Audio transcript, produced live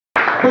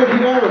Thank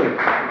you, Aaron.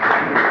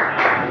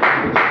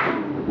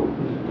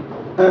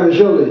 Aaron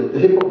Jolie, the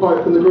hip-hop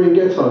poet from the Green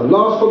Ghetto.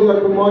 Last for the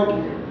open mic,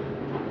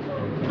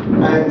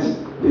 and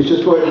he's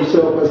just voted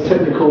himself as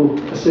technical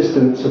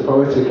assistant to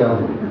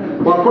POETica.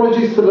 My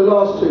apologies to the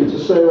last two, to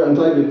Sarah and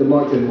David. The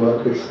mic didn't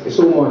work. It's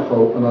all my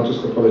fault, and I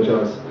just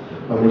apologise.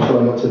 And we'll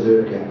try not to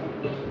do it again.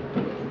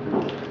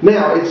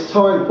 Now it's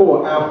time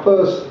for our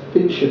first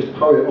featured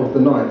poet of the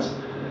night.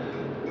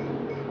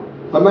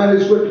 A man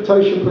whose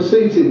reputation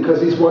precedes him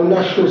because he's won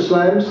national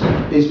slams,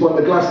 he's won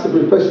the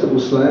Glastonbury Festival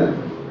Slam,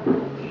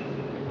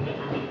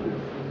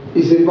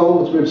 he's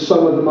involved with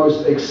some of the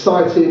most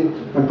exciting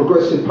and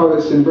progressive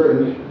poets in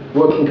Britain,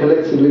 working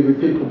collectively with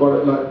people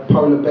like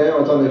Polar Bear.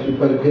 I don't know if you've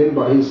heard of him,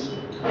 but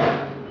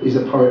he's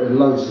a poet and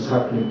loads is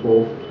happening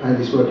for, and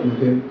he's working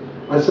with him.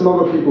 And some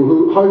other people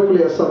who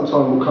hopefully at some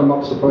time will come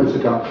up to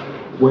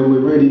POETica when we're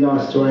really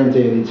nice to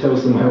Andy and he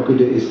tells them how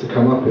good it is to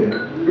come up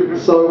here.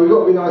 So we've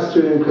got to be nice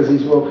to him because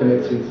he's well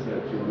connected.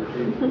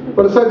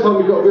 But at the same time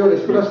we've got to be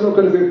honest, but that's not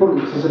going to be a problem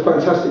because he's a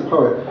fantastic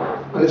poet.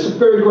 And it's a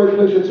very great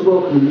pleasure to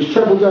welcome him. He's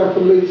travelled down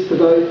from Leeds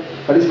today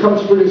and he's come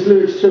to bring his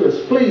lyrics to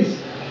us.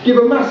 Please give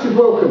a massive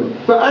welcome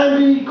for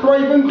Andy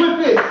Craven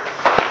Griffiths.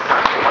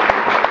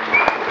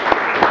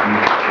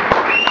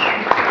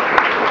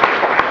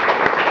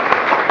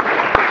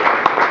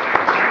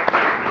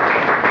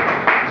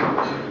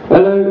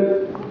 Hello.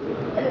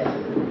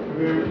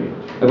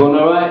 Everyone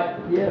alright?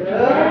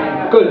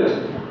 Yeah. Good.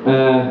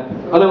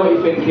 I know what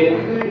you're thinking.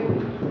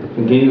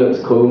 Thinking he looks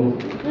cool.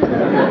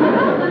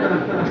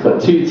 He's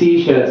got 2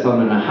 t-shirts on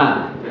and a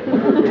hat.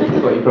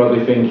 That's what you're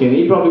probably thinking.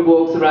 He probably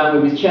walks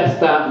around with his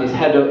chest out and his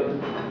head up.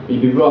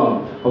 You'd be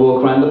wrong. I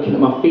walk around looking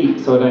at my feet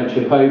so I don't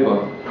trip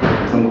over.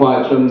 Because I'm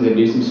quite clumsy and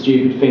do some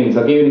stupid things.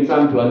 I'll give you an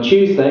example. On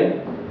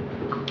Tuesday,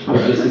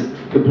 this is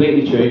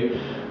completely true.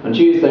 On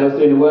Tuesday I was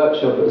doing a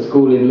workshop at a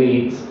school in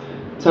Leeds.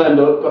 Turned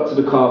up, got to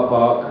the car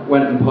park,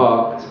 went and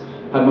parked,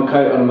 had my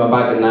coat on and my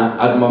bag and that,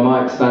 had my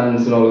mic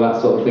stands and all of that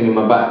sort of thing in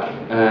my back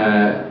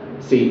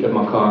seat of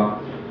my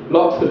car.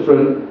 Locked the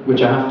front,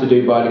 which I have to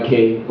do by the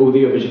key. All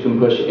the others you can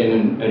push it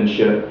in and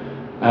shut.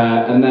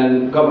 And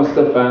then got my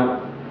stuff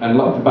out and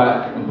locked the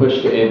back and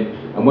pushed it in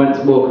and went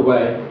to walk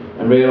away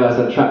and realised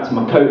I'd trapped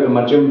my coat and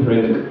my jumper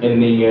in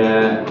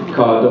the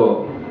car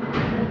door.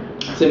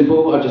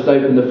 Simple, I just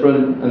opened the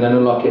front and then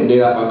unlock it and do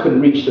that, but I couldn't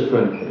reach the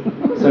front.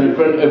 So in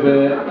front of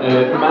a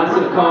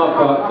massive car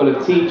park full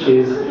of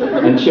teachers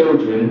and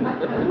children,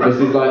 this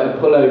is like a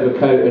pullover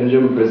coat and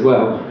jumper as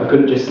well, I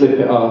couldn't just slip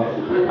it off.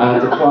 I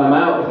had to climb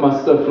out of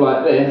my stuff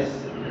like this,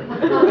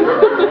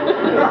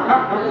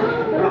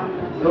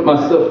 put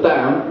my stuff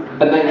down,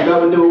 and then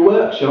go and do a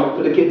workshop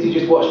for the kids who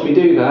just watched me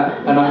do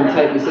that, and I can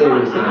take me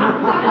seriously.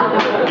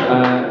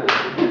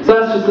 So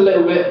that's just a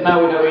little bit, now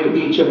we know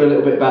each other a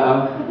little bit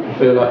better. I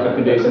feel like I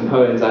can do some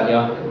poems at you.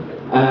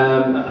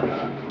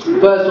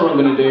 First one I'm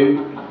going to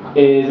do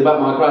is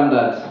about my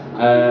granddad.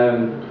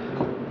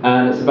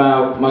 And it's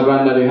about my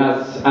granddad who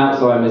has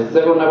Alzheimer's. Does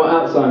everyone know what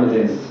Alzheimer's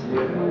is?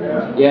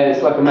 Yeah,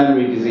 it's like a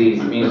memory disease.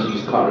 It means you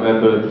just can't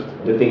remember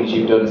the things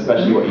you've done,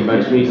 especially what you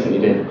most recently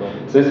did.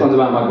 So this one's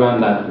about my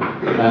granddad.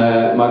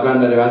 My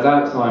granddad who has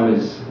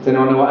Alzheimer's. Does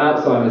anyone know what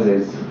Alzheimer's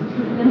is?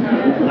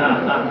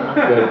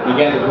 Good, you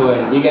get the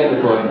point, you get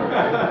the point.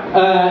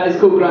 It's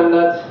called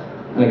Grandad,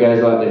 and it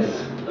goes like this.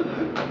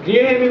 Can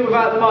you hear me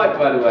without the mic,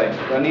 by the way?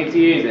 Do I need to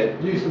use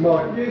it? Use the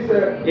mic, use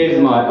it. Use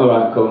the mic,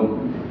 alright, cool.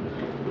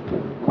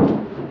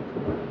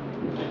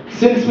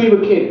 Since we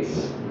were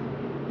kids,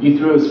 you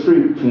threw us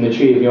fruit from the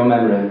tree of your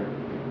memory.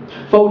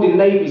 Folding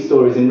Navy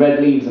stories in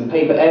red leaves and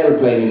paper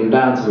aeroplaning them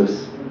down to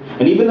us.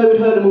 And even though we'd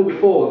heard them all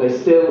before, they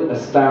still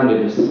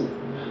astounded us.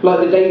 Like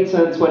the day you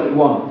turned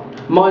 21,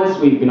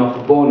 minesweeping off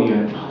of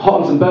Borneo,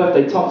 hot on some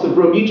birthday tops of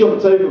rum, you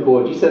jumped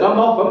overboard, you said, I'm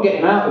off, I'm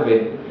getting out of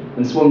it,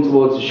 and swum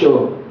towards the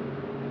shore.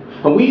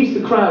 And we used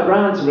to crowd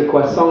round to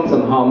request songs on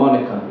the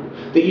harmonica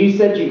that you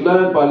said you'd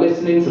learned by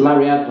listening to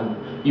Larry Adler.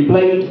 You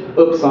played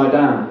Upside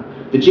Down,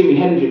 the Jimi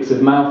Hendrix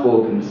of mouth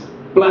organs,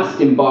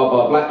 blasting Bar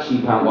Bar Black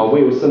Sheep out while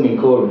we were singing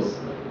chorus.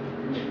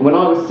 And when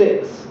I was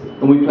 6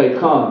 and we played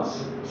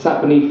cards,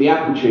 sat beneath the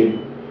apple tree,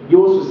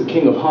 yours was the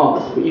King of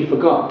Hearts, but you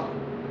forgot.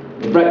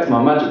 It wrecked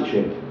my magic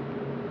trick.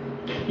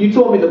 You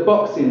taught me that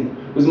boxing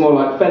was more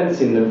like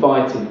fencing than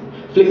fighting,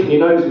 flicking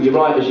your nose with your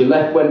right as your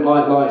left went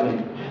like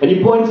lightning. And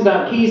you pointed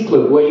out Keys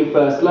Club where you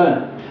first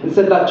learned, and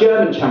said that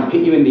German champ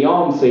hit you in the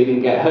arm so you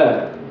didn't get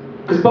hurt.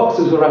 Because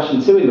boxers were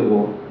ration too in the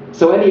war,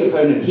 so any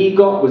opponent he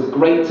got was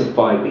great to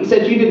fight. But he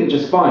said you didn't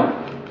just fight,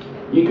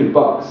 you could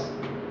box.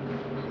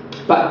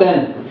 Back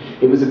then,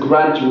 it was a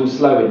gradual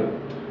slowing.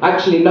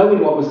 Actually knowing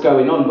what was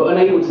going on, but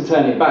unable to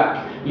turn it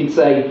back. You'd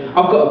say,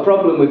 I've got a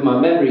problem with my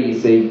memory, you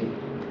see,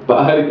 but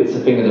I hope it's a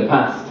thing of the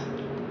past.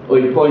 Or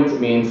you'd point at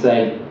me and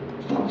say,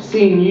 I've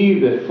seen you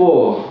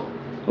before,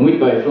 and we'd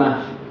both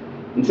laugh.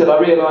 Until I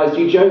realised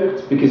you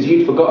joked because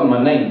you'd forgotten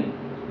my name,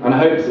 and I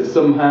hoped that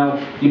somehow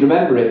you'd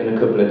remember it in a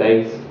couple of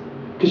days.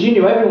 Because you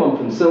knew everyone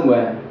from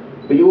somewhere,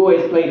 but you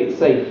always played it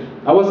safe.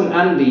 I wasn't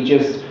Andy,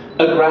 just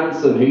a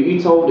grandson who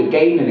you told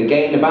again and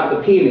again about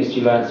the pianist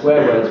you learnt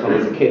swear words from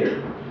as a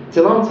kid.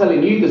 till I'm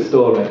telling you the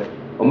story,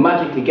 or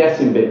magically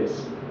guessing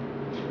bits.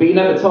 But you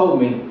never told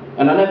me,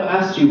 and I never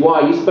asked you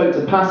why. You spoke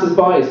to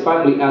passers-by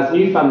as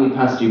new family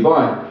passed you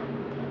by.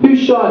 Who's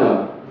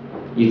Shiloh?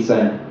 You'd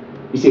say.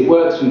 You see, it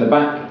works from the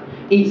back,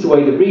 eats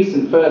away the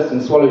recent first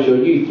and swallows your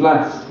youth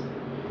last.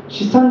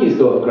 She's Tanya's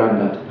daughter,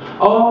 Grandad.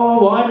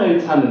 Oh, I know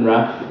Tan and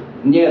Raph.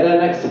 And yeah, they're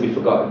next to be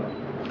forgotten.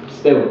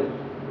 Still,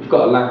 you've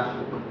got to laugh.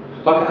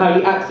 Like how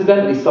you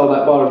accidentally stole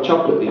that bar of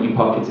chocolate that you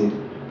pocketed,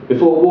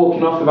 before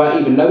walking off without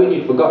even knowing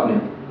you'd forgotten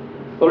it.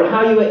 Or at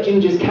how you ate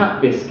Ginger's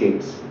cat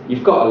biscuits.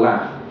 You've got to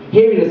laugh.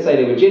 Hearing her say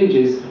they were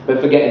Ginger's, but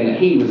forgetting that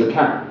he was a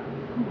cat.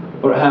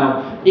 Or at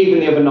how, even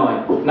the other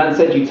night, Nan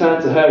said you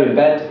turned to her in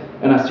bed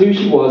and asked who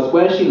she was,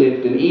 where she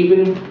lived, and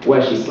even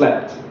where she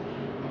slept.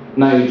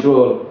 Now you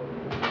drawl.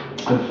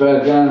 I've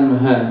forgotten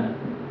her.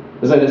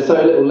 As though there's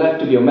so little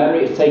left of your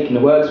memory, it's taking the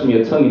words from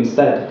your tongue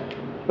instead.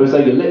 Or as though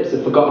your lips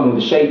have forgotten all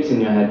the shapes in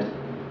your head.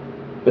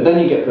 But then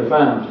you get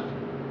profound.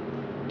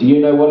 Do you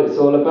know what it's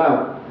all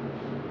about?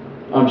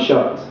 I'm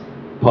shocked.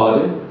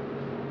 Pardon?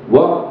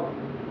 What?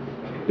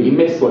 But you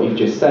miss what you've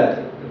just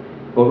said.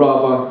 Or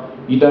rather,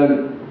 you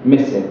don't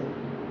miss it.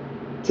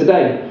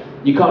 Today,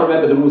 you can't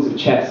remember the rules of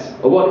chess,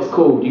 or what it's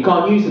called. You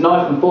can't use a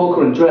knife and fork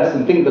or a dress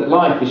and think that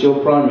life is your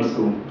primary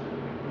school.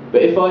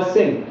 But if I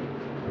sing,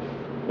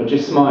 or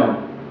just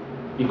smile,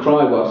 you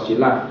cry whilst you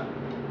laugh.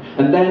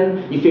 And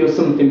then you feel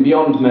something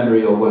beyond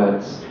memory or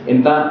words,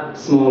 in that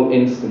small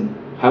instant,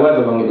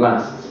 however long it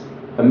lasts.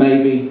 And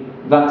maybe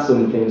that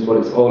something's what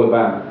it's all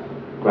about,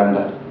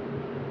 Grandad.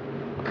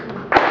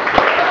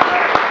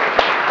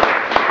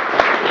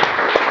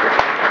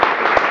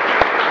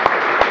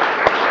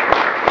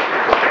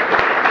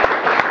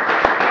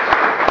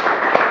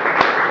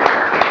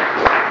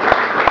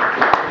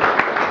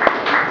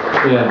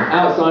 Yeah,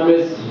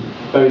 Alzheimer's,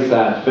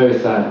 very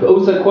sad, but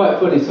also quite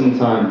funny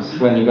sometimes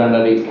when your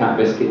granddad eats cat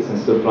biscuits and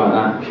stuff like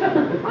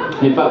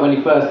that. In fact, when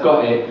he first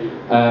got it,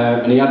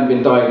 and he hadn't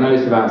been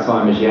diagnosed with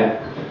Alzheimer's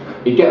yet,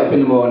 he'd get up in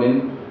the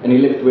morning and he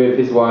lived with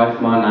his wife,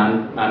 my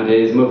nan, and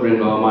his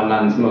mother-in-law, my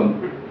nan's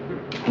mum.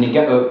 And he'd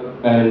get up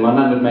and my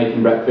nan would make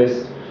him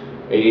breakfast,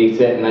 he'd eat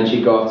it, and then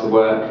she'd go off to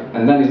work.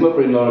 And then his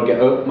mother-in-law would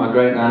get up, my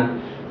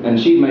great-nan, and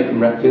she'd make him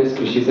breakfast,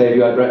 because she'd say, have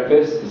you had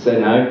breakfast? He'd say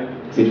no,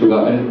 because he'd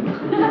forgotten.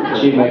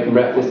 She'd make him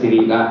breakfast, he'd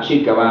eat that.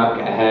 She'd go out,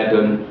 get her hair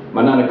done.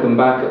 My nan would come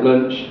back at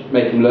lunch,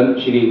 make him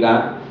lunch, she'd eat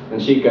that.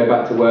 And she'd go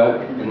back to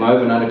work, and my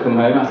other nan would come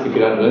home, ask if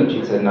he'd had lunch.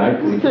 He'd say no,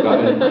 because he'd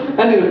forgotten.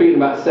 Ended up eating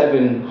about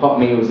 7 hot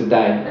meals a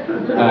day.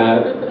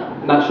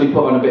 Naturally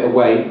put on a bit of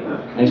weight,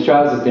 and his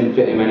trousers didn't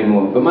fit him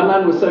anymore. But my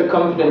nan was so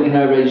confident in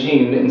her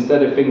regime that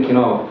instead of thinking,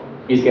 oh,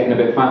 he's getting a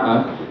bit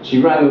fatter, she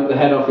rang up the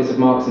head office of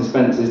Marks and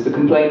Spencer's to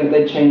complain that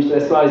they'd changed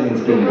their sizing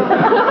scheme.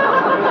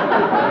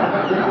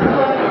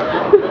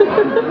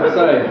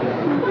 So,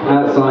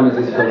 Alzheimer's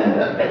is funny.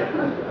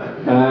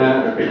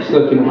 Just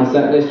looking at my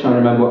set list, trying to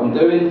remember what I'm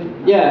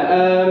doing. Yeah,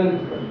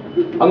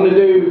 I'm going to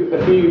do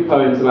a few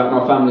poems about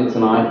my family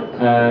tonight.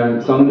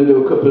 So I'm going to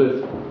do a couple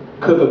of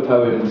cover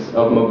poems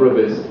of my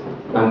brother's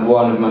and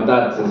one of my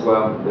dad's as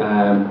well.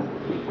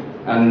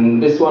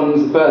 And this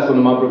one's the first one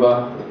of my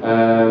brother.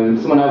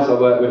 Someone else I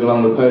work with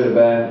along with Polar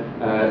Bear,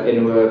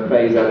 in with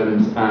Faze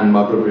Adams, and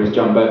my brother is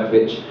John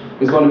Berkovich.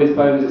 This is one of his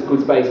poems, it's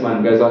called Spaceman,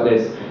 it goes like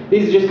this.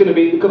 These are just going to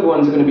be, the couple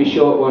ones are going to be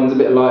short ones, a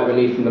bit of light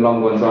relief from the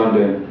long ones I'm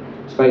doing.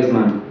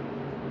 Spaceman.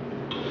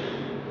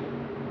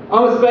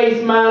 I'm a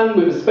spaceman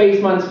with a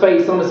spaceman's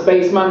face. I'm a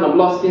spaceman, I'm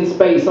lost in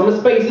space. I'm a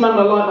spaceman,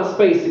 I like my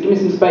space, so give me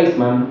some space,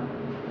 man.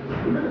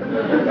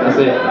 That's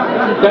it.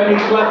 Don't need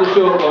to slap the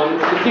short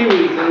ones for 2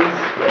 reasons.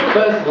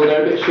 First of all,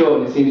 they're a bit short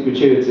and it seems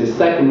gratuitous.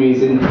 Second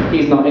reason,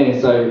 he's not in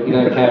it, so you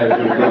don't care if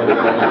you applaud it.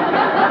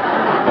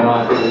 And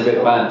I think it's a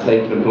bit bad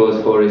taking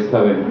applause for his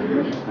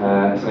poem.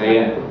 So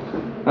yeah,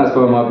 that's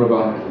by my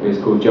brother, who's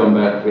called John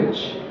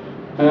Berkovich.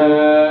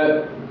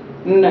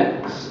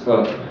 Next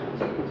up.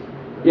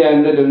 Yeah,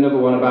 I'm going to do another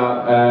one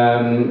about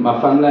my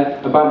family,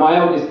 about my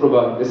eldest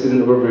brother. This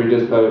isn't a brother who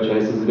does poetry,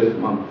 this is a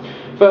different one.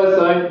 First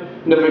though,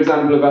 another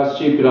example of how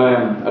stupid I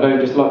am. I don't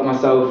just lock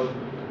myself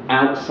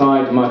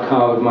outside my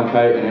car with my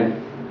coat in it.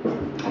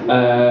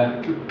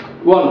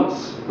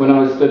 Once, when I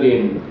was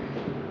studying,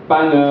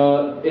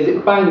 Bangor, is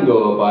it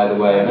Bangor by the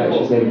way? I'm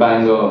actually saying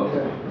Bangor.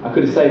 I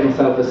could have saved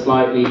myself a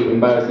slightly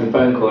embarrassing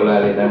phone call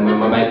earlier then when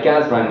my mate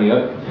Gaz rang me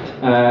up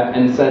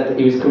and said that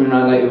he was coming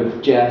around later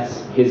with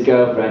Jess, his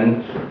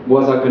girlfriend.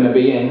 Was I going to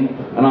be in?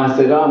 And I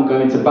said, oh, I'm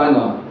going to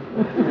Bangor.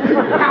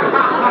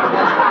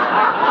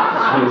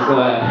 He was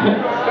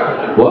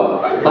like,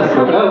 what? That's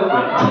my girlfriend.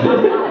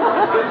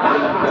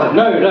 I was like,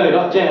 no,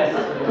 not Jess.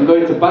 I'm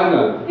going to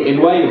Bangor in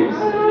Wales.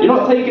 You're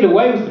not taking a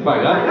Wales to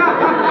Bangor?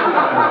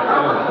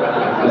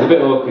 It was a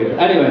bit awkward.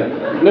 Anyway,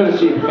 another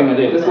stupid thing I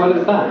did, as well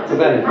as that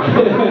today.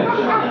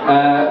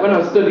 When I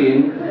was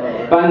studying,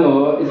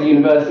 Bangor is a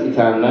university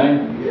town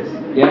now.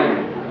 Yeah?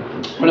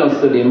 When I was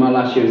studying, my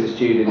last year as a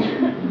student,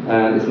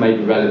 this may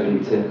be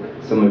relevant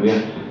to some of you.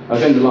 I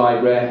was in the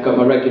library, got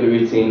my regular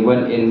routine,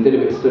 went in, did a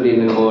bit of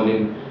studying in the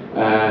morning,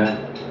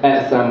 ate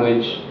a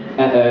sandwich,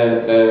 ate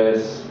a,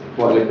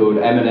 what are they called,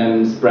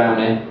 M&M's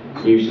brownie,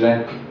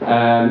 usually,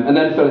 and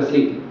then fell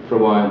asleep for a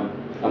while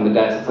on the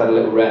desk, had a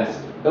little rest.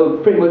 Oh,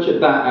 pretty much at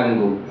that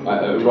angle,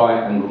 at a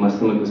right angle, my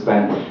stomach was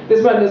bent.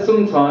 This meant that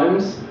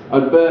sometimes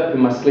I'd burp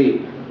in my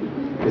sleep,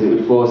 because it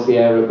would force the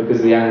air up because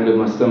of the angle of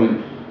my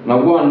stomach. And I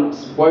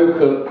once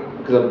woke up,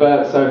 because I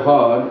burped so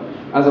hard,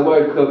 as I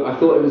woke up I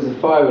thought it was a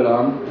fire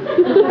alarm,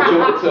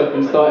 jumped up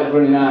and started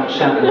running out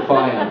shouting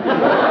fire.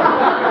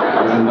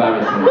 It was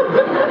embarrassing.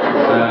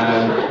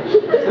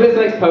 So this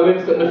next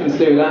poem's got nothing to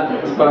do with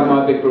that. It's about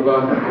my big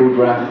brother called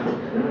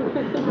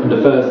Raph. And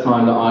the first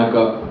time that I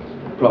got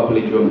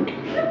properly drunk.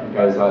 It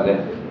goes like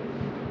this.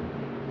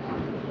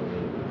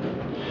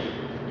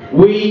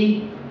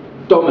 We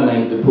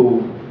dominate the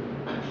pool.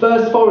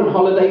 First foreign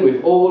holiday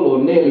with all or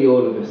nearly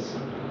all of us.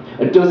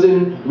 A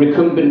dozen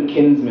recumbent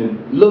kinsmen,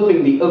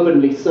 loving the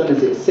ovenly sun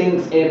as it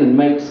sinks in and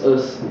makes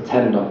us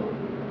tender,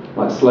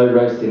 like slow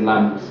roasting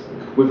lambs,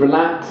 with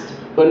relaxed,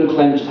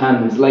 unclenched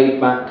hands laid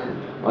back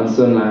on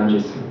sun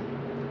lounges.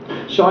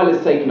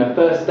 Shyla's taken her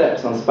first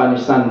steps on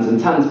Spanish sands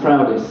and Tan's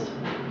proudest.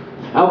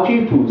 Our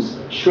pupils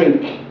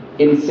shrink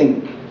in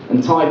sync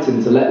and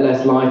tighten to let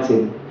less light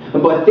in,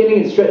 and by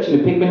thinning and stretching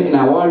the pigment in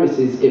our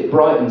irises, it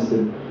brightens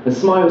them, and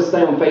smiles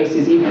stay on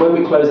faces even when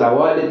we close our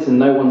eyelids and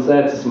no one's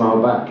there to smile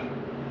back.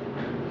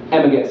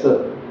 Emma gets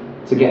up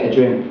to get a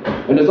drink,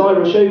 and as I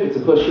rush over to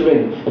push her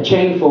in, a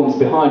chain forms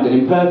behind, and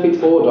in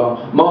perfect order,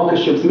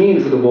 Marcus shoves me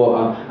into the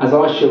water as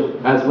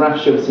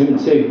Raph shoves him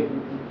too.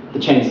 The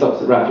chain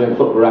stops at Raph. You don't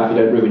fuck with Raph, you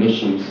don't ruin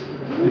issues.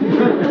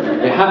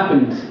 It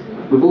happened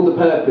with all the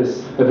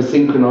purpose of a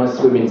synchronised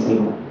swimming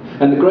team,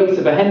 and the grace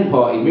of a hen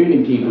party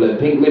mooning people at a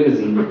pink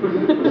limousine,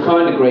 the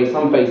kind of grace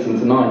I'm facing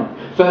tonight.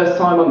 First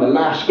time on the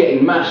lash,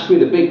 getting mashed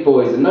with the big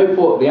boys, and no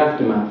thought of the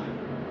aftermath.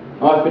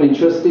 I've been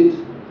entrusted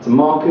to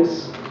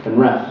Marcus and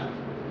Raph,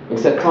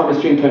 except I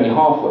must drink only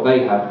half what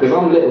they have, because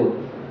I'm little,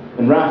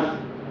 and Raph,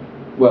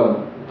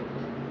 well,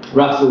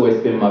 Raph's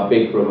always been my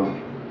big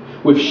brother.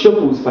 With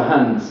shovels for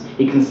hands,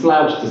 he can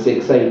slouch to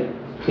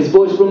 6'8". His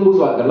voice rumbles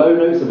like the low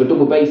notes of a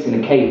double bass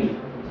in a cave.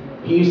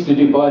 He used to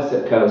do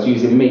bicep curls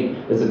using me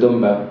as a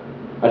dumbbell.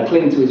 I'd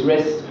cling to his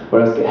wrist, or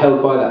else get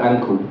held by the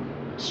ankle.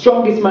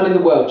 Strongest man in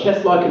the world,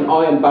 chest like an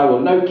iron barrel,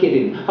 no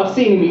kidding. I've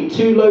seen him eat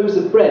 2 loaves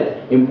of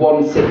bread in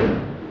one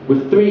sitting,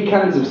 with 3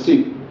 cans of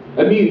soup,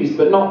 amused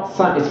but not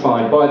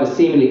satisfied by the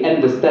seemingly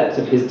endless depths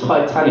of his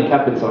titanic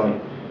appetite.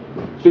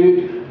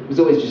 Food was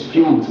always just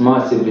fuel to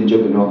my sibling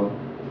juggernaut.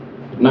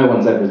 No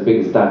one's ever as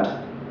big as Dad,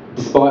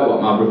 despite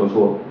what my brother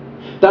thought.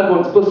 Dad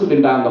once bustled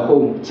him down the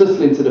hall,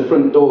 tussling to the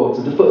front door.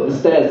 To the foot of the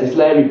stairs, this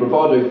Larry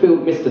bravado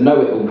filled Mr.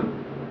 Know-It-All.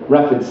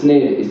 Raph had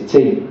sneered at his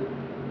tea.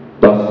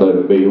 That's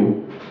no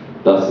meal,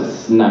 that's a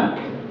snack.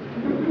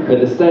 At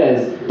the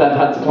stairs, Dad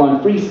had to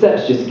climb 3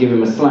 steps just to give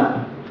him a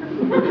slap.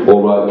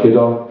 All right,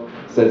 kiddo,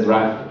 says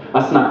Raph.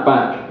 I snap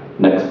back.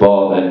 Next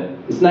bar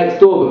then. It's next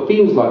door, but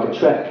feels like a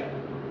trek.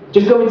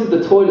 Just going to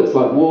the toilet's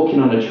like walking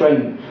on a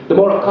train. The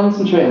more I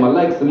concentrate on my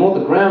legs, the more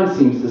the ground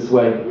seems to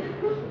sway.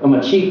 And my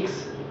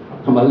cheeks,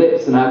 and my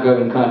lips are now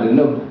going kind of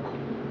numb.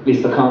 At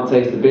least I can't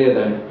taste the beer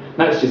though.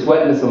 Now it's just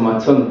wetness on my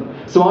tongue.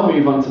 So I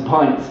move on to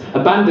pints,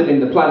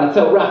 abandoning the plan. I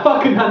tell Raph,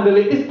 I can handle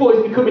it. This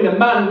boy's becoming a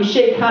man. We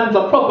shake hands.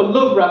 I proper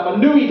love Raph. I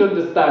knew he'd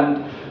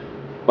understand.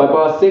 By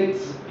bar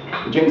 6,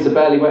 the drinks are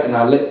barely wetting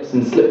our lips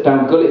and slip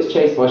down gullets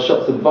chased by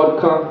shots of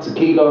vodka,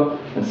 tequila,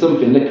 and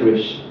something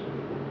licorice.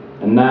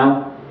 And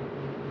now,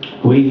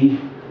 we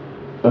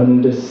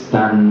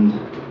understand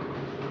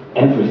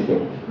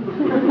everything.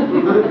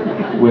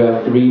 We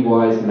are 3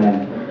 wise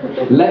men,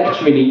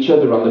 lecturing each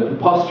other on the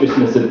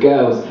preposterousness of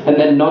girls, and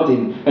then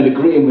nodding and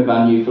agreeing with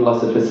our new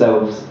philosopher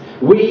selves.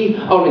 We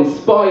are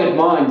inspired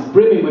minds,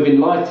 brimming with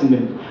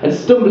enlightenment, and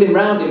stumbling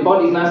round in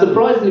bodies now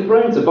surprisingly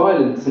prone to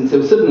violence,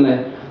 until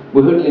suddenly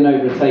we're huddling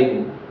over a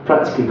table,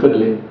 practically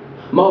cuddling.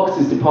 Marcus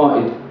has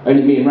departed,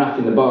 only me and Raph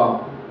in the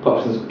bar,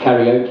 pops some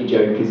karaoke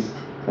jokers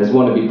as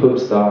wannabe pub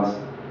stars.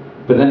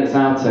 But then it's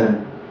our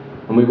turn,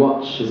 and we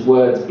watch as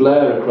words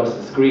blur across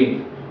the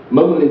screen,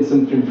 mumbling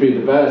something through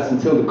the verse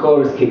until the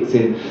chorus kicks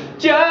in.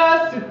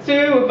 Just the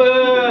 2 of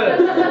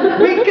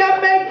us, we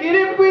can make it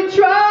if we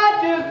try.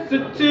 Just the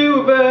 2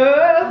 of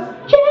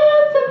us,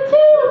 just the 2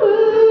 of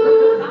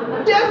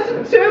us, just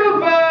the 2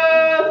 of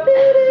us,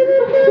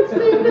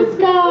 in the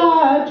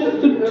sky.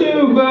 Just the 2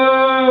 of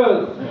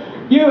us,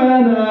 you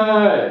and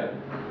I.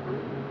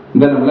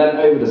 And then I'm leant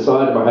over the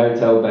side of my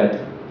hotel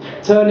bed,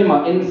 turning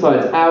my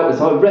insides out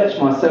as I retch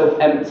myself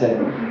empty,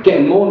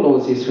 getting more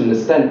nauseous from the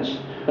stench.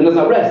 And as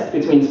I rest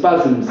between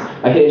spasms,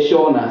 I hear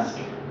Sean ask,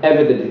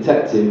 ever the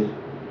detective,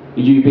 are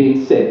you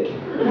being sick?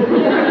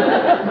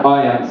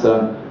 I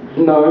answer,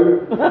 no.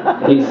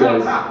 He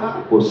says,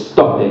 well,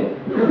 stop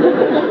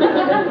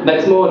it.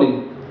 Next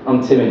morning,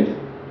 I'm timid.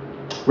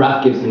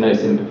 Raph gives me no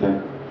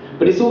sympathy.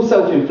 But it's all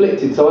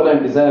self-inflicted, so I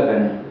don't deserve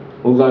any.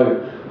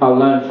 Although, I'll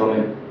learn from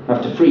it.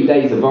 After 3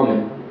 days of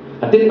vomit,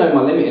 I didn't know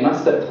my limit and I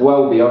stepped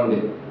well beyond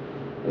it.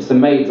 It's the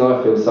maids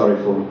I feel sorry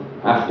for,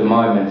 after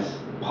my mess.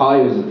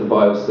 Piles of the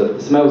vile stuff,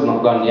 the smell's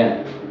not gone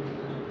yet.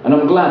 And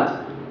I'm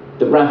glad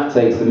that Raph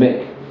takes the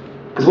mick,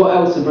 because Because what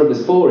else are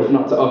brothers for if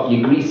not to offer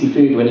you greasy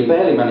food when you're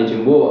barely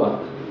managing water?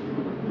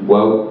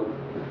 Well,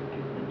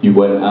 you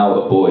went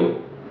out a boy,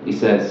 he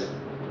says,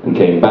 and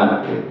came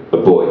back a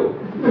boy,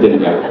 didn't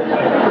you?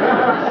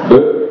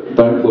 But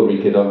don't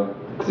worry, kiddo,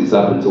 because it's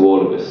happened to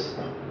all of us.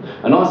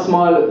 And I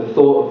smile at the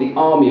thought of the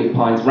army of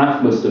pints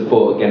Raph must have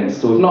fought against,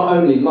 to have not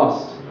only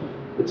lost,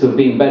 but to have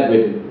been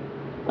bedridden.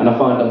 And I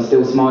find I'm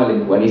still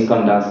smiling when he's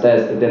gone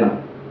downstairs to dinner.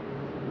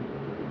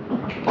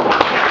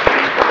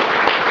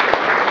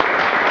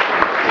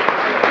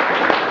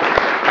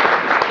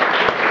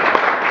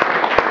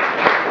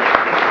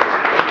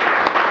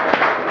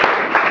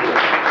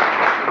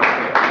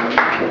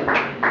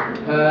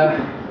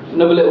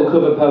 Another little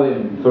cover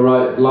poem for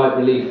light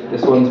relief.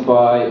 This one's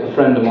by a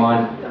friend of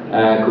mine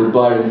called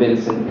Byron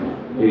Vincent,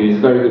 who's a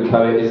very good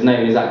poet. His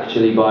name is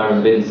actually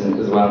Byron Vincent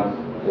as well.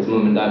 His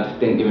mum and dad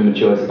didn't give him a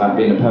choice about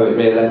being a poet,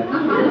 really.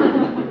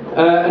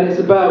 And it's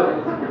about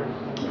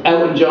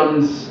Elton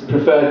John's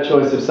preferred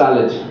choice of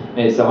salad.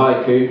 It's a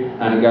haiku,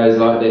 and it goes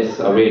like this.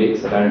 I'll read it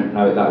because I don't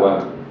know it that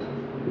well.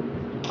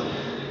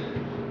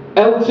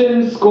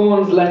 Elton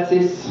scorns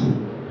lettuce,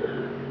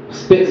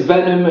 spits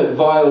venom at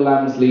vile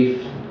lamb's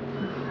leaf.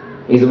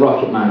 He's a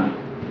rocket man.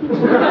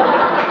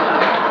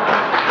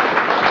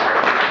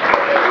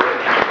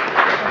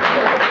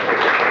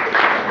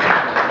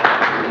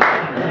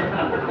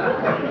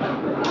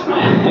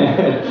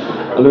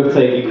 I love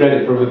taking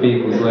credit for other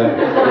people's work.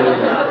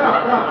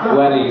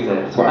 Well easy.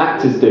 That's what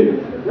actors do.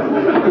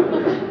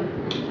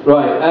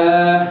 Right,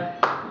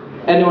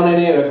 anyone in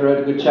here ever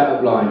heard a good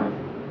chat-up line?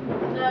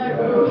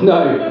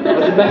 No.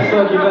 That's the best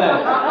one you've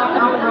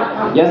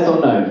heard? Yes or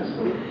no?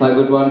 Like a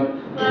good one?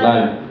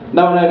 No.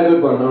 No one heard a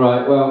good one,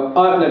 alright. Well,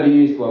 I've never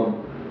used one.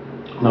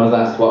 And I was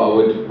asked what I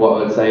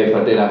would say if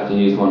I did have to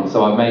use one.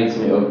 So I made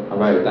something up, I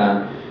wrote it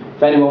down.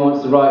 If anyone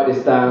wants to write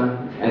this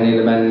down, any of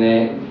the men in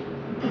here,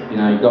 you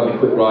know, you've got to be a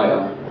quick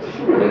writer.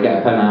 You get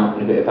a pen out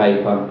and a bit of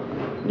paper,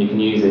 and you can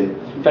use it.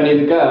 If any of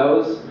the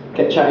girls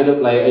get chatted up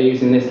later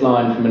using this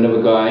line from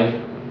another guy,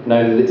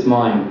 know that it's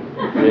mine.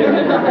 Really.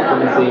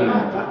 Come and see me.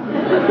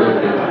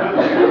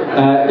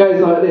 It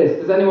goes like this.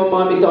 Does anyone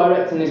mind me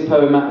directing this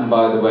poematum,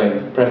 by the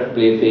way?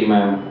 Preferably a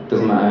female.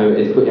 Doesn't matter who it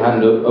is. Put your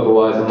hand up,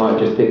 otherwise I might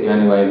just pick you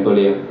anyway and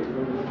bully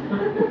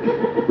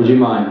you. Would you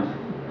mind?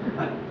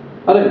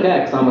 I don't care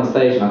because I'm on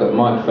stage and I've got the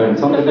microphone,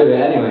 so I'm going to do it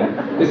anyway.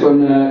 This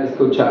one is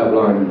called Chat Up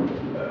Line.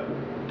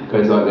 It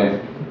goes like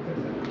this.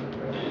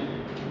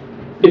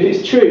 If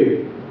it's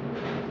true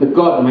that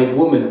God made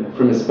woman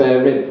from a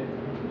spare rib,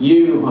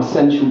 you are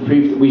central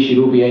proof that we should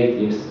all be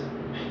atheists.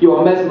 You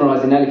are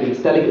mesmerising elegance,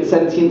 delicate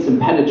sentience and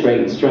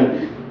penetrating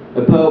strength.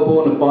 A pearl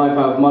born of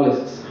bivalve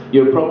mollusks,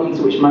 you're a problem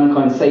to which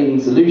mankind's saline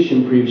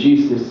solution proves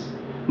useless.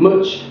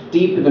 Much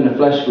deeper than a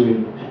flesh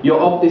wound, you're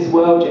of this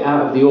world, you're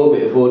out of the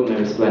orbit of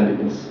ordinary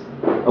splendidness.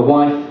 A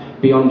wife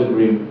beyond a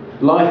groom,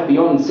 life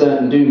beyond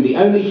certain doom, the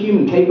only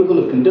human capable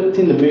of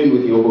conducting the moon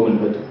with your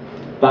womanhood.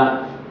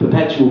 That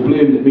perpetual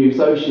bloom that moves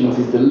oceans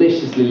is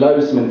deliciously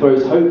loathsome and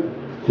throws hope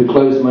through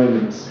closed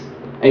moments,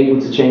 able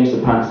to change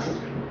the past.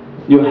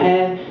 Your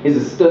hair is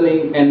a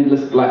stunning,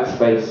 endless black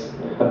space,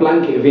 a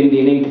blanket of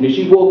Indian ink, and as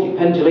you walk it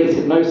pendulates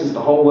hypnosis the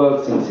whole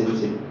world sinks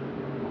into.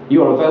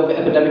 You are a velvet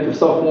epidemic of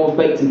sophomores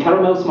baked in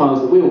caramel smiles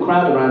that we will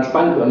crowd around to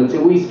banquet on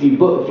until we spew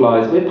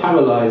butterflies. We're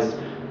paralysed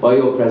by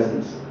your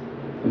presence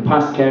and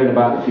past caring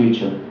about the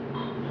future.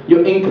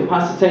 Your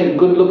incapacitating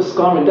good looks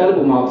scar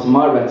indelible marks on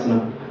my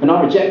retina, and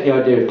I reject the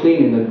idea of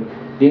cleaning them.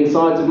 The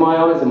insides of my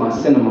eyes are my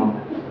cinema.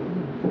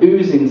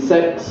 Oozing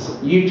sex,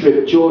 you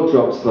drip jaw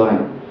drops like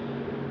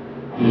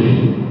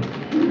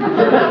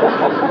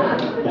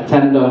a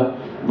tender,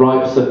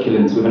 ripe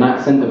succulence with an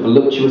accent of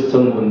voluptuous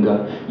tongue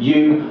hunger.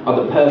 You are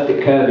the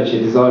perfect curvature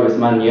desirous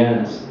man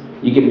yearns.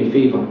 You give me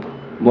fever.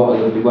 What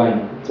a lovely way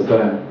to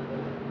burn.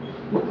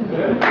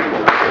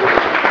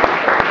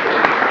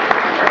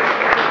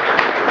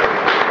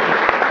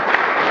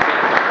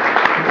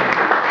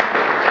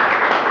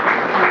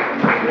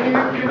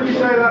 Can you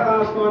say that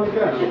last line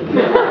again?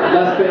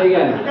 Last bit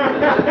again.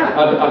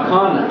 I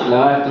can't actually. I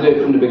have to do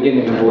it from the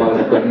beginning, otherwise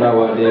I've got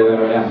no idea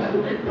where I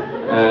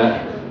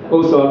am.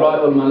 Also, I write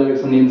all my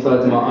lyrics on the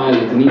insides of my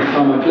eyelids, and each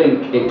time I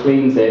blink, it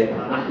cleans it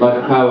like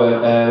a power.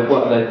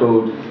 What are they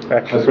called?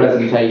 A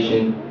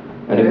presentation,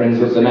 and it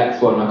brings up the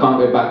next one. I can't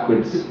go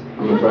backwards,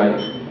 I'm afraid.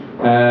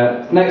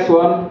 Next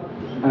one.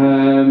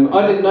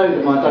 I didn't know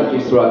that my dad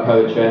used to write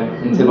poetry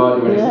until I'd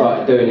already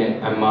started doing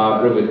it, and my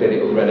brother did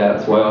it already.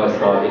 That's why I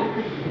started.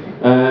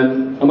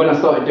 And when I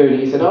started doing it,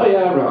 he said, "Oh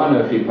yeah, I know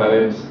a few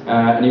poems,"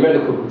 and he read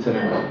a couple to me.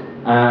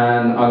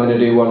 And I'm going to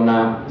do one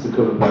now. It's a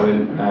cover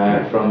poem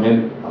from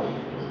him,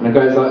 and it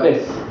goes like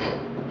this.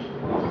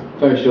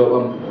 Very short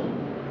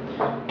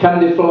one.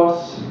 Candy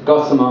floss,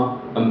 gossamer,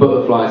 and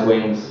butterflies'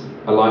 wings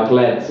are like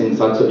lead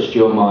since I touched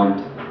your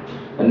mind.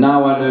 And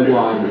now I know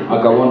why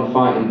I go on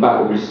fighting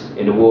battles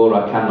in a war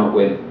I cannot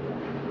win.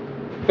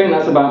 I think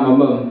that's about my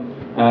mum.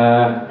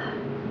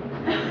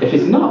 If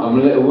it's not, I'm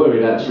a little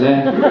worried actually.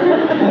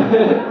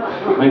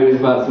 Maybe it's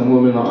about some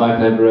woman that I've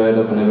never heard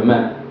of and never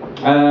met.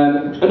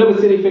 Another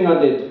silly thing I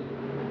did.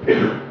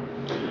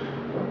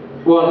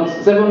 once,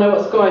 does everyone know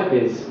what Skype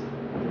is?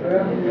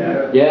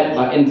 Yeah,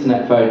 like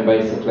internet phone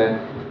basically.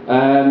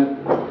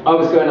 I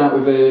was going out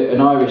with an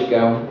Irish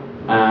girl,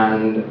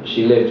 and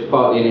she lived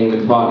partly in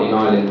England, partly in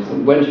Ireland.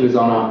 And when she was in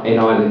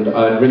Ireland,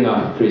 I'd ring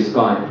her through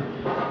Skype.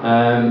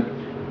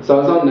 So I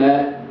was on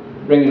there,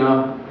 ringing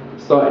her,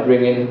 started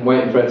ringing,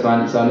 waiting for her to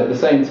answer, and at the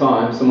same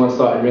time, someone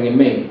started ringing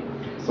me.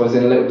 So I was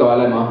in a little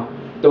dilemma.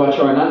 Do I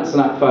try and answer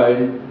that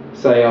phone,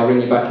 say I'll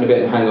ring you back in a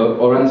bit and hang up,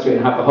 or answer it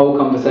and have the whole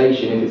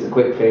conversation if it's a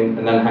quick thing,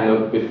 and then hang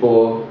up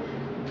before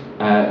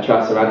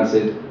Trassa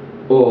answered?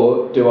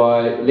 Or do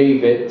I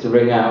leave it to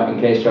ring out in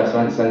case Trassa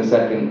answers in a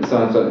second? So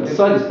I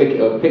decided to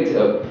picked it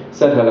up,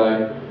 said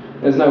hello.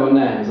 There's no one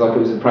there, it was like it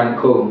was a prank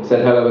call.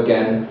 Said hello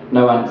again,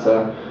 no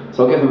answer.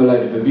 So I gave him a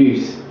load of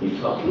abuse. You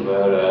fucking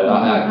murderer.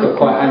 I got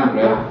quite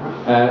angry.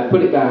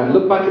 Put it down,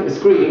 looked back at the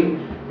screen,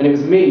 and it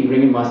was me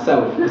ringing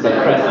myself because I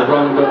pressed the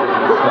wrong button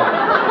on the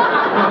spot.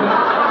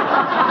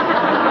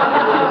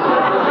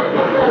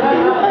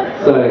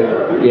 So,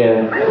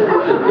 yeah.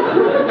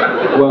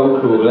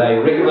 Well, cool, eh?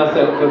 Ringing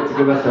myself up to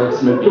give myself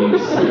some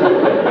abuse. I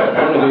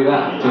want to do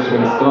that, just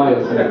ring Sky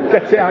or something.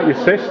 Get it out your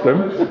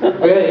system.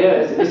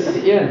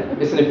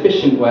 It's an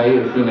efficient way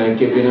of,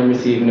 giving and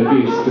receiving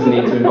abuse. Doesn't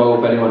need to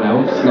involve anyone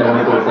else. No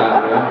one goes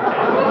out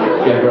there.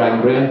 If you're ever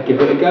angry,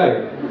 give it a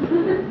go.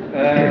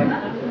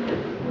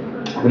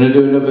 I'm going to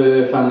do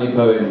another family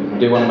poem. I'll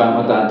do one about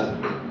my dad.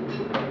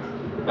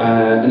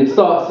 And it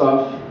starts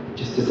off,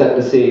 just to set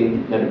the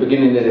scene, at the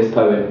beginning of this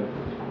poem.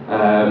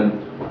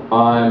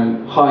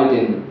 I'm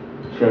hiding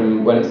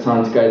from when it's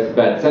time to go to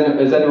bed.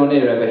 Has anyone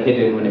here ever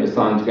hidden when it was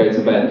time to go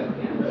to bed?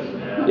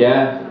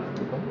 Yeah?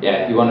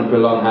 Yeah, if you want to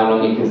prolong how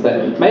long you can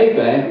stay. Maybe,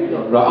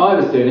 right, I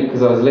was doing it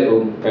because I was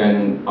little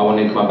and I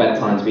wanted my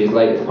bedtime to be as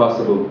late as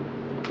possible.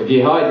 If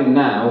you're hiding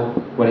now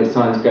when it's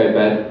time to go to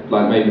bed,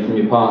 like maybe from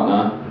your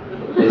partner,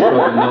 it's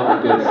probably not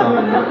a good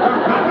sign.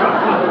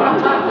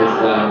 It's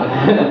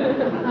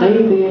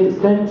David, it's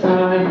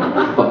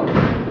bedtime. Fuck.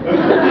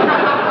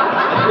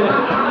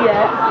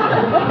 Yes.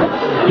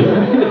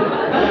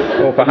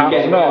 Or perhaps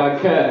getting not.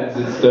 curtains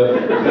and stuff,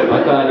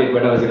 like I did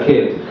when I was a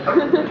kid.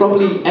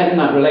 Probably end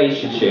that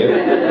relationship.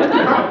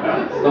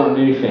 Start a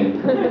new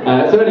thing.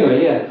 So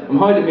anyway, yeah, I'm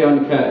hiding behind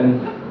the curtain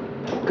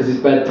because it's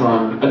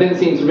bedtime. I didn't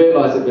seem to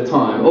realise at the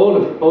time. All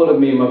of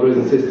me and my brothers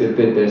and sisters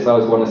did this. I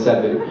was one of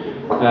 7.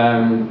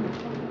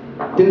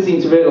 Didn't seem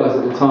to realise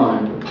at the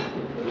time.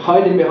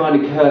 Hiding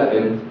behind a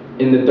curtain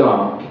in the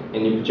dark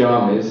in your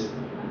pyjamas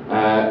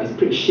is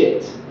pretty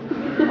shit.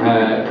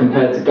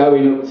 Compared to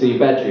going up to your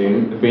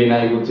bedroom and being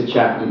able to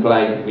chat and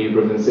play with your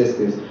brothers and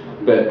sisters.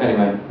 But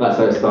anyway, that's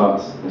how it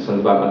starts. This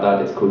one's about my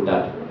dad, it's called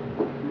Dad.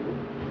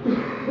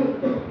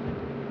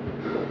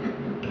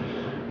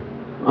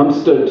 I'm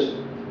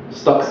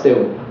stock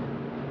still,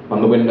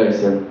 on the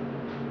windowsill.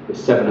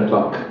 It's 7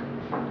 o'clock.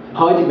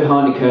 Hiding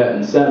behind a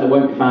curtain, certain I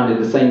won't be found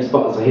in the same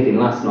spot as I hid in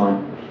last night.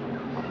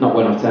 Not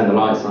when I've turned the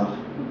lights off.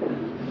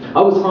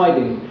 I was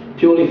hiding,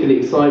 purely for the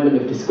excitement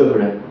of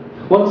discovery.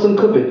 Once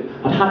uncovered,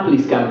 I'd happily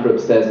scamper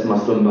upstairs to my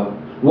slumber.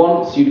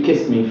 Once you'd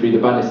kissed me through the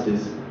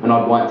banisters, and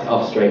I'd wiped it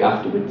off straight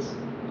afterwards.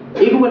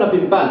 Even when I've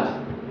been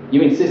bad,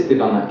 you insisted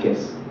on that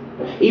kiss.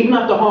 Even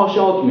after harsh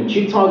arguments,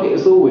 you'd target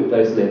us all with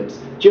those lips,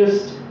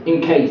 just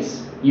in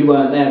case you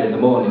weren't there in the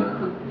morning,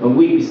 and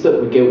we'd be stuck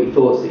with guilty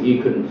thoughts that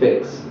you couldn't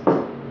fix.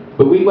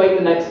 But we'd wait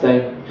the next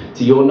day,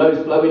 to your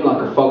nose blowing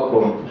like a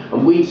foghorn,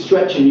 and we'd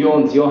stretch and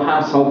yawn to your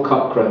household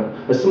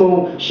cockcrow, a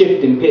small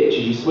shift in pitch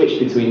as you switched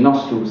between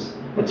nostrils,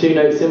 a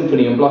 2-note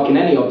symphony unblocking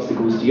any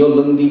obstacles to your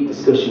lung-deep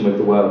discussion with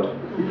the world.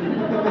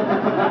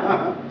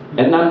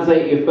 At Nan's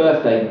 80th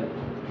birthday,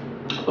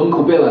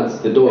 Uncle Bill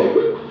answered the door,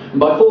 and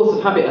by force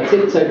of habit I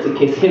tiptoed to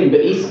kiss him,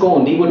 but he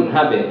scorned, he wouldn't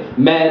have it.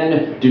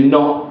 Men do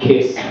not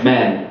kiss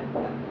men.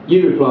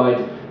 You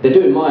replied, they're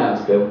doing my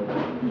house, Bill.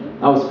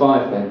 I was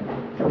 5 then.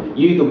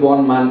 You the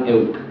one-man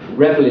ilk,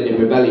 revelling in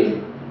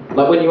rebellion.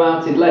 Like when you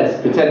outed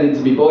Les, pretending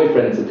to be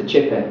boyfriends at the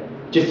Chippy,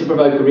 just to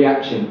provoke a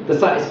reaction. The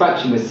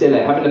satisfaction was silly,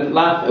 having a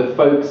laugh at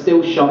folks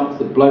still shocked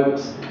that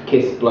blokes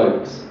kiss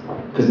blokes.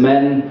 Because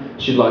men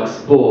should like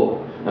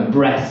sport and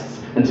breasts,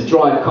 and to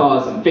drive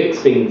cars and fix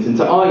things, and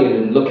to iron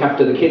and look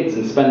after the kids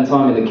and spend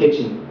time in the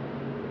kitchen.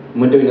 And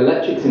when doing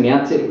electrics in the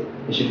attic,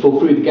 it should fall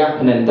through the gap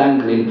and then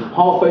dangling,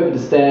 half over the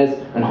stairs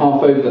and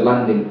half over the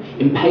landing,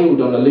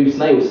 impaled on a loose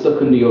nail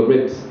stuck under your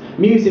ribs,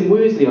 musing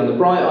woozily on the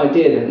bright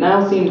idea that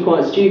now seemed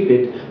quite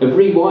stupid of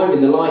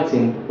rewiring the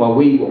lighting while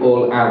we were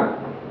all out.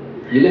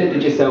 You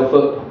lifted yourself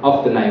up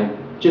off the nail,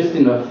 just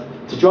enough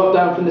to drop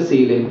down from the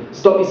ceiling,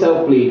 stop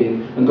yourself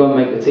bleeding, and go and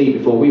make the tea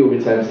before we all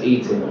returned to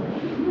eating.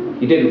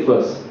 You didn't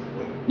fuss.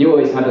 You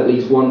always had at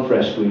least one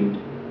fresh wound.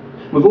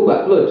 With all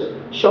that blood,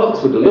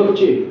 sharks would have loved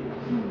you.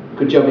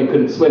 Good job you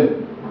couldn't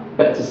swim.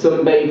 Better to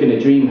sunbathe in a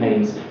dream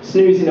haze,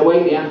 snoozing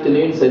away the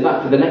afternoon so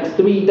that for the next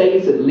 3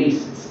 days at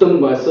least,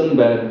 stung by a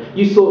sunburn,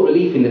 you sought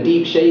relief in the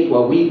deep shade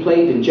while we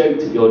played and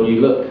joked at your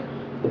new look.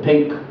 The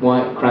pink,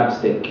 white crab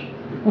stick.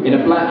 In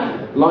a black,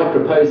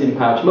 lycra posing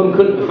pouch, Mum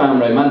couldn't have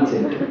found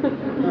romantic.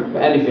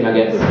 But anything, I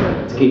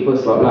guess, to keep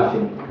us like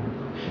laughing.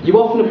 You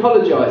often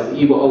apologised that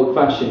you were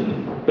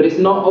old-fashioned. but it's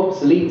not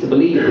obsolete to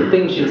believe that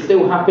things should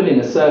still happen in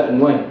a certain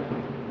way.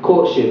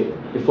 Courtship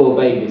before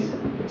babies,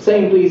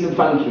 saying please and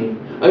thank you,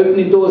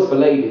 opening doors for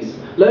ladies,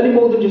 learning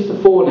more than just a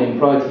forename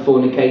prior to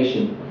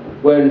fornication,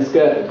 wearing a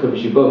skirt that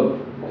covers your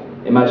bum,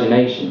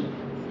 imagination.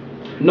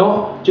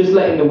 Not just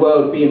letting the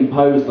world be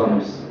imposed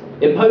on us,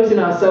 imposing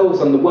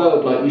ourselves on the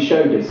world like you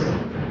showed us,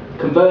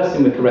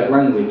 conversing with correct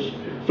language,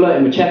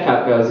 flirting with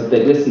checkout girls if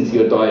they'd listen to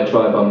your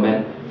diatribe on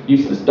men,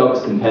 useless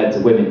dogs compared to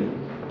women.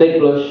 They'd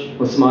blush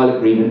or smile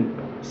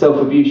agreement,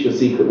 self-abuse your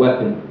secret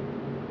weapon.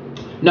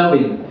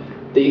 Knowing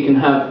that you can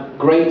have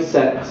great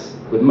sex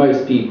with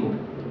most people,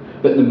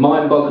 but the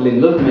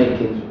mind-boggling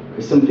lovemaking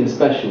is something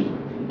special,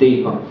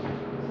 deeper.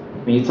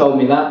 When you told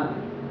me that,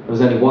 there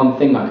was only one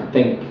thing I could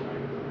think.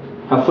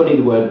 How funny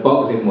the word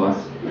boggling was.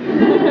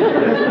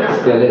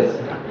 Still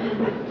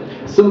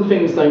is. Some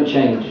things don't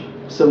change,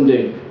 some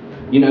do.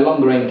 You no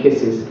longer aim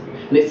kisses,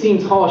 and it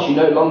seems harsh you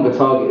no longer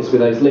target us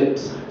with those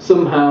lips,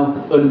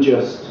 somehow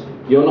unjust.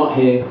 You're not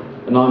here,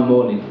 and I'm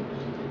mourning.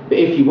 But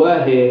if you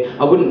were here,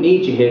 I wouldn't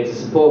need you here to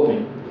support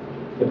me.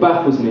 It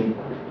baffles me,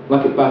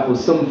 like it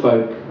baffles some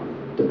folk,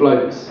 that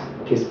blokes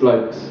kiss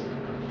blokes.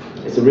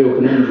 It's a real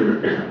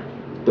conundrum.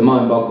 The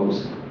mind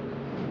boggles.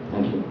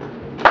 Thank you.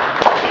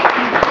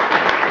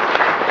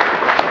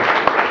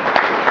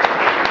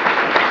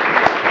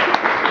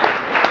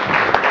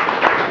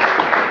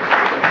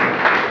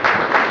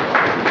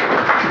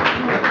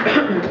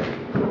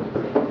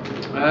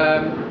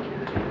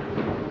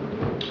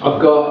 I've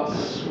got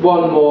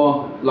one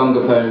more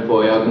longer poem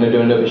for you. I'm going to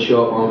do another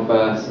short one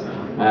first.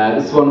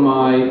 This is one of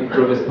my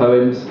brother's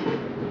poems,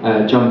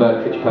 John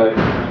Berkowitz poem.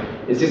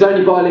 It's his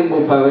only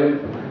bilingual poem,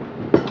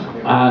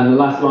 and the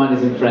last line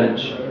is in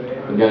French,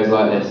 and goes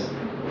like this.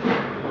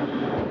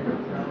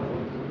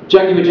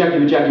 Jaguar,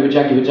 jaguar, jaguar,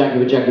 jaguar,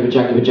 jaguar, jaguar,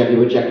 jaguar,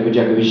 jaguar, jaguar,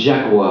 jaguar,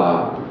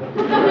 jaguar.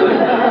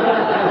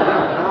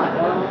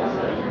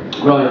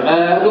 Right,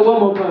 I've got one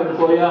more poem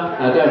for you.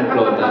 Don't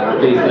applaud that,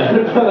 please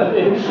don't applaud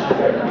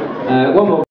it. One more.